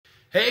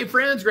Hey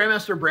friends,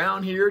 Grandmaster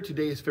Brown here.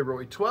 Today is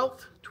February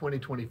 12th,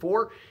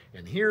 2024,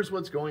 and here's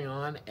what's going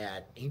on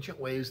at Ancient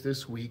Ways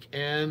this week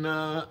and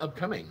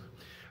upcoming.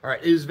 All right,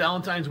 it is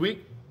Valentine's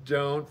week.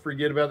 Don't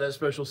forget about that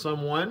special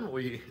someone.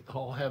 We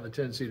all have a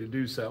tendency to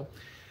do so.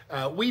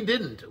 We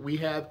didn't. We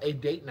have a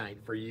date night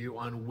for you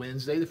on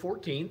Wednesday the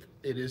 14th.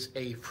 It is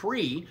a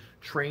free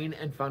train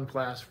and fun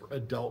class for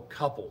adult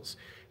couples.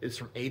 It's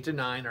from 8 to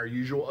 9, our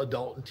usual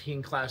adult and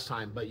teen class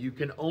time, but you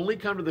can only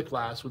come to the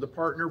class with a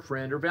partner,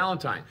 friend, or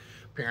Valentine.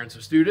 Parents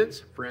of students,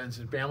 friends,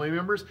 and family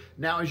members,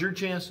 now is your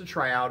chance to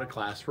try out a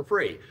class for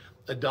free.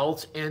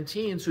 Adults and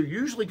teens who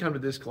usually come to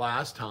this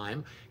class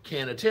time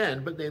can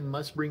attend, but they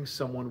must bring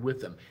someone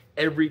with them.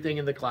 Everything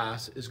in the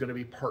class is going to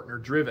be partner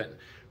driven.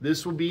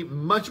 This will be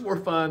much more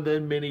fun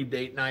than many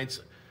date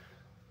nights.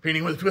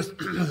 Painting with a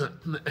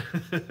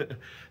twist.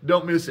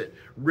 Don't miss it.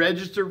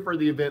 Register for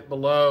the event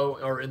below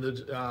or in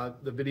the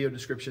video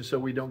description so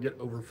we don't get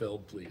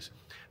overfilled, please.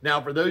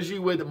 Now, for those of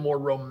you with more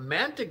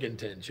romantic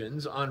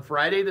intentions, on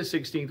Friday the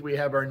 16th, we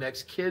have our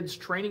next kids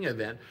training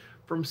event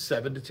from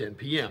 7 to 10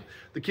 p.m.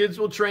 The kids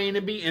will train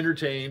and be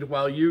entertained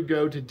while you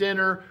go to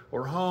dinner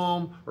or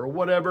home or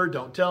whatever.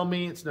 Don't tell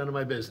me. It's none of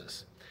my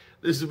business.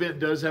 This event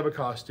does have a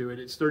cost to it.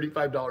 It's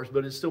 $35,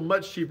 but it's still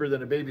much cheaper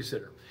than a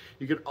babysitter.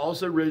 You can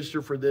also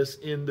register for this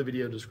in the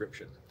video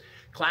description.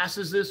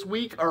 Classes this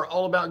week are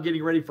all about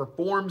getting ready for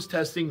forms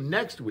testing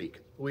next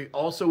week. We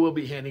also will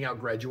be handing out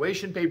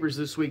graduation papers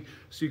this week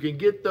so you can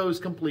get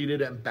those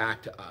completed and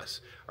back to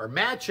us. Our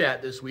Mat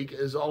Chat this week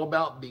is all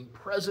about being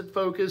present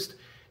focused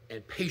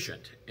and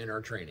patient in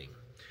our training.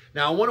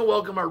 Now, I want to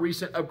welcome our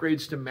recent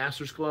upgrades to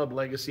Masters Club,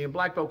 Legacy, and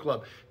Black Belt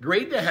Club.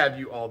 Great to have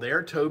you all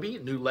there. Toby,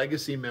 new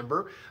Legacy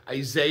member.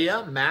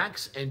 Isaiah,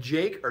 Max, and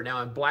Jake are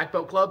now in Black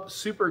Belt Club.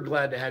 Super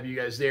glad to have you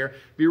guys there.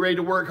 Be ready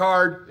to work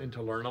hard and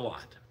to learn a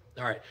lot.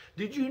 All right.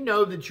 Did you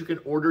know that you can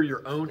order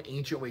your own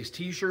Ancient Ways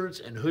t-shirts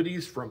and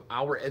hoodies from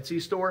our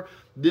Etsy store?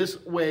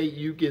 This way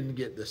you can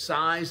get the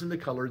size and the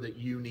color that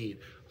you need.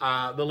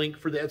 The link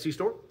for the Etsy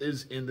store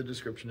is in the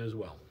description as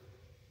well.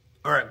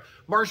 All right,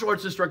 martial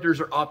arts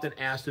instructors are often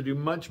asked to do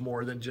much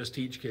more than just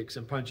teach kicks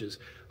and punches.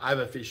 I've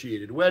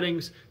officiated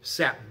weddings,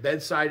 sat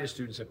bedside as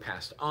students have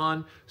passed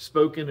on,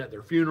 spoken at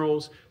their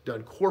funerals,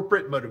 done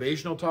corporate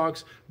motivational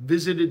talks,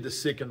 visited the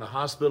sick in the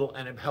hospital,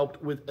 and have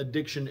helped with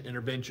addiction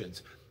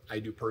interventions. I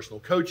do personal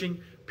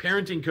coaching,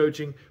 parenting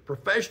coaching,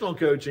 professional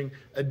coaching,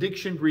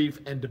 addiction, grief,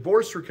 and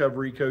divorce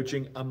recovery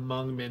coaching,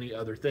 among many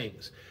other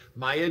things.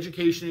 My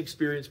education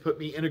experience put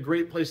me in a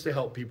great place to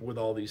help people with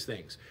all these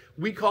things.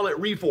 We call it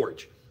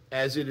Reforge,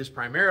 as it is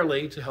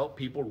primarily to help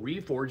people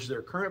reforge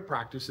their current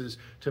practices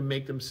to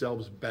make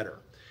themselves better.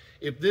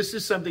 If this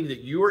is something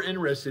that you are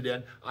interested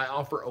in, I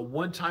offer a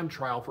one-time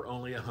trial for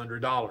only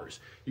 $100.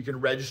 You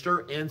can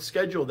register and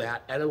schedule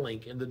that at a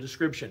link in the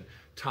description.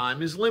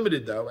 Time is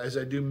limited though, as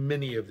I do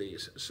many of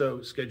these,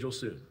 so schedule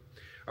soon.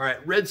 All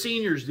right, Red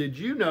Seniors, did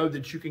you know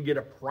that you can get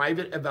a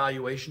private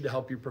evaluation to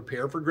help you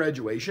prepare for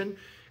graduation?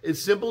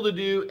 It's simple to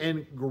do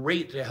and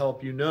great to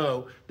help you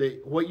know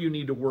what you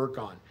need to work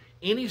on.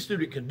 Any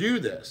student can do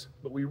this,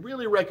 but we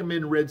really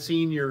recommend Red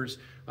Seniors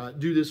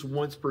do this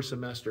once per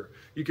semester.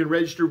 You can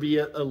register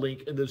via a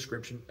link in the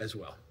description as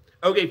well.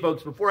 Okay,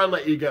 folks, before I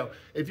let you go,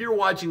 if you're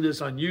watching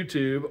this on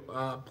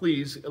YouTube,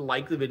 please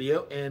like the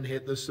video and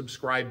hit the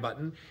subscribe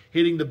button.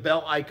 Hitting the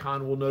bell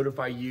icon will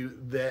notify you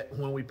that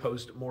when we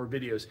post more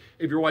videos.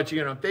 If you're watching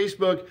it on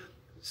Facebook,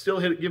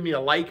 still give me a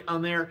like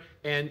on there,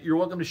 and you're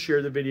welcome to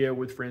share the video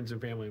with friends and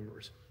family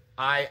members.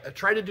 I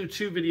try to do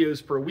 2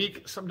 videos per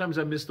week. Sometimes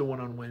I miss the one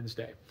on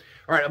Wednesday.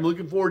 All right, I'm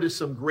looking forward to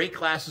some great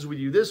classes with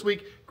you this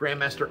week.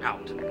 Grandmaster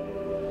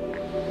out.